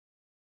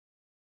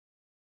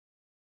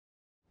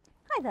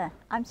Hi there,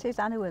 I'm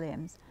Suzanna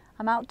Williams.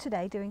 I'm out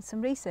today doing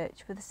some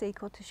research for the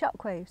sequel to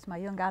ShockWaves, my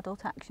young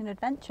adult action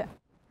adventure.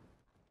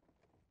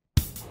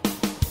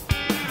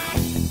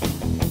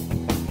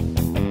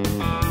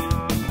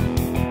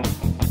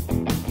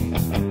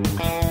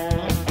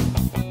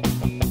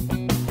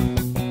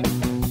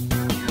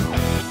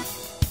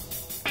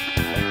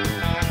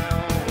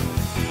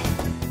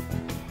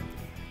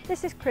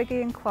 This is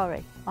Criggion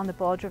Quarry on the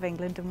border of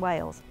England and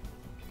Wales.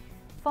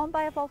 Formed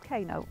by a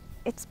volcano,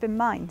 it's been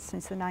mined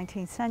since the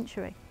 19th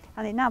century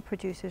and it now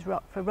produces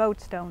rock for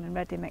roadstone and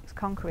ready mixed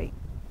concrete.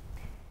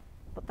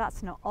 But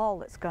that's not all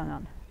that's gone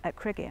on at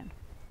Criggion.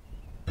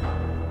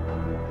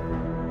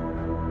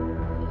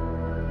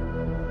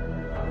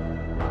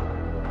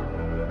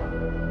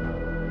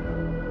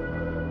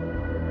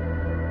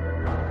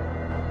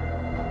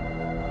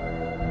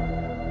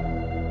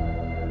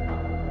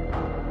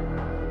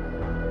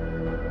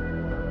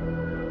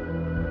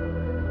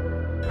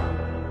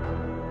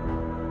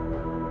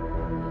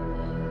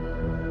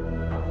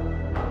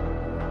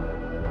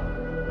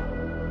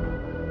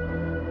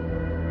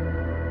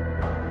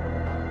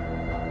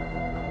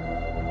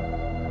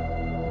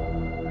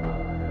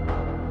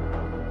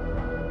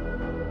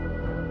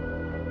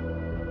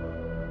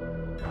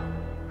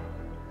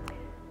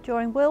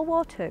 During World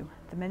War II,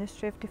 the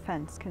Ministry of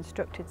Defence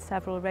constructed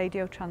several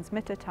radio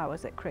transmitter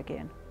towers at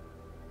Criggion.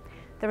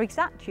 Their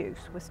exact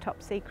use was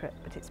top secret,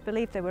 but it's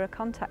believed they were a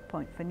contact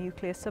point for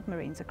nuclear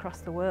submarines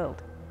across the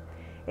world.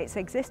 Its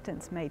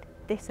existence made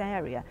this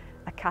area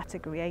a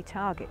Category A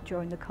target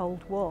during the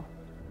Cold War.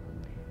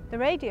 The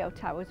radio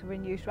towers were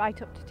in use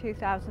right up to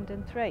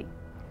 2003.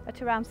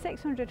 At around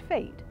 600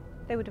 feet,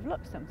 they would have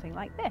looked something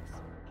like this.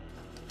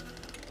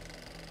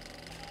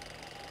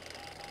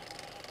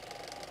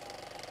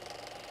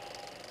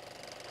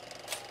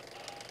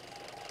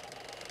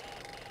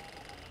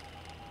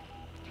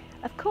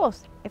 Of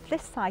course, if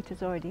this site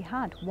has already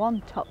had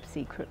one top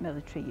secret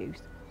military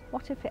use,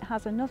 what if it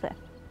has another?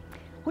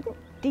 Wouldn't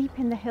deep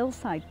in the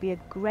hillside be a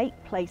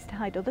great place to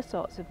hide other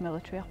sorts of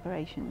military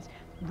operations,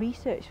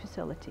 research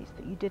facilities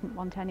that you didn't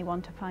want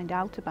anyone to find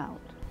out about?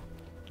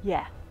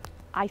 Yeah,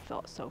 I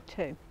thought so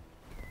too.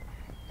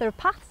 There are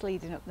paths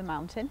leading up the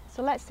mountain,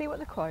 so let's see what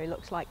the quarry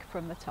looks like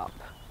from the top.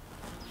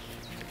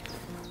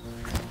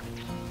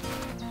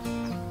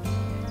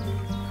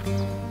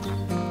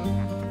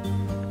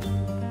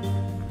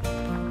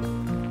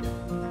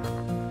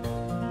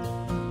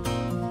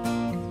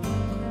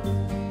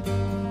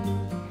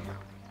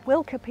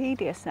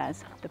 Wikipedia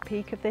says the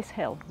peak of this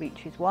hill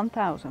reaches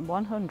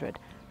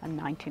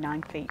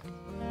 1,199 feet.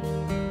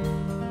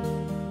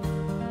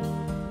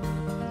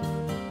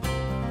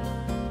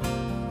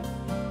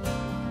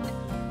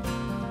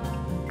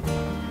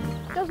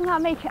 Doesn't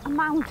that make it a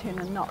mountain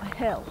and not a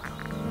hill?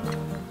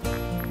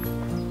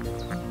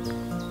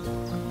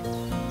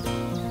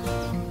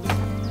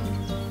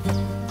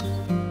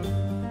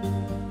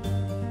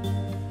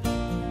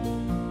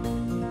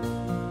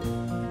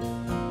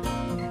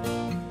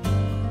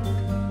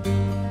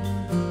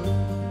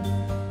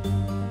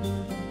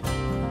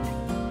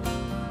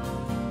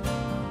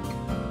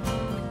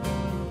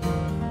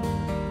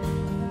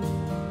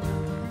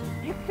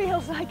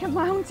 Feels like a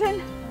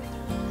mountain.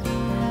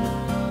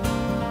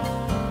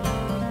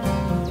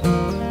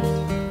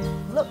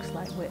 Looks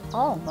like we're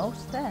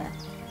almost there.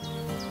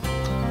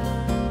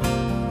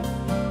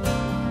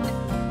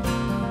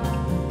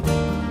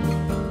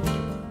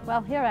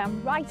 Well, here I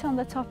am right on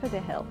the top of the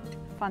hill.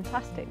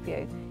 Fantastic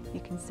view.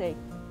 You can see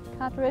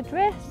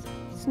Cadwaradris,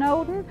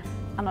 Snowdon,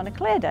 and on a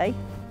clear day,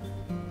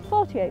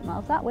 48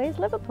 miles that way is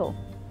Liverpool.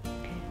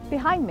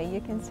 Behind me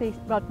you can see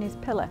Rodney's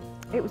Pillar.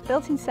 It was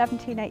built in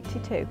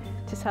 1782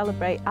 to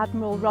celebrate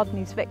Admiral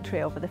Rodney's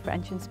victory over the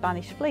French and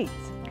Spanish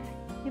fleets.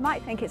 You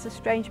might think it's a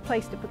strange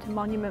place to put a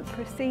monument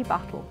for a sea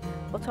battle,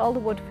 but all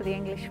the wood for the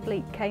English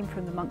fleet came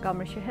from the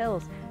Montgomeryshire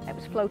Hills. It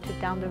was floated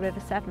down the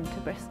River Severn to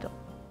Bristol.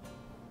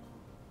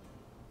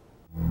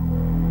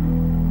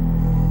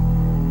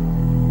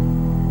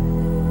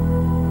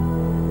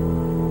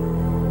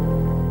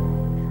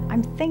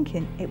 I'm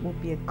thinking it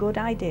would be a good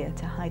idea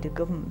to hide a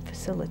government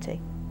facility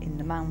in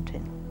the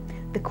mountain.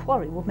 The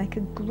quarry would make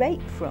a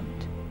great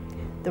front.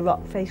 The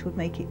rock face would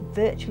make it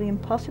virtually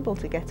impossible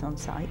to get on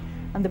site,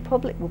 and the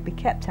public would be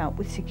kept out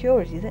with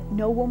security that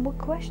no one would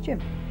question.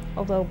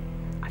 Although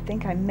I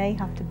think I may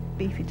have to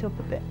beef it up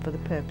a bit for the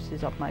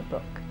purposes of my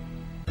book.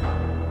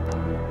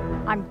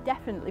 I'm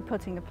definitely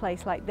putting a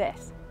place like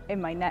this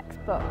in my next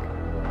book.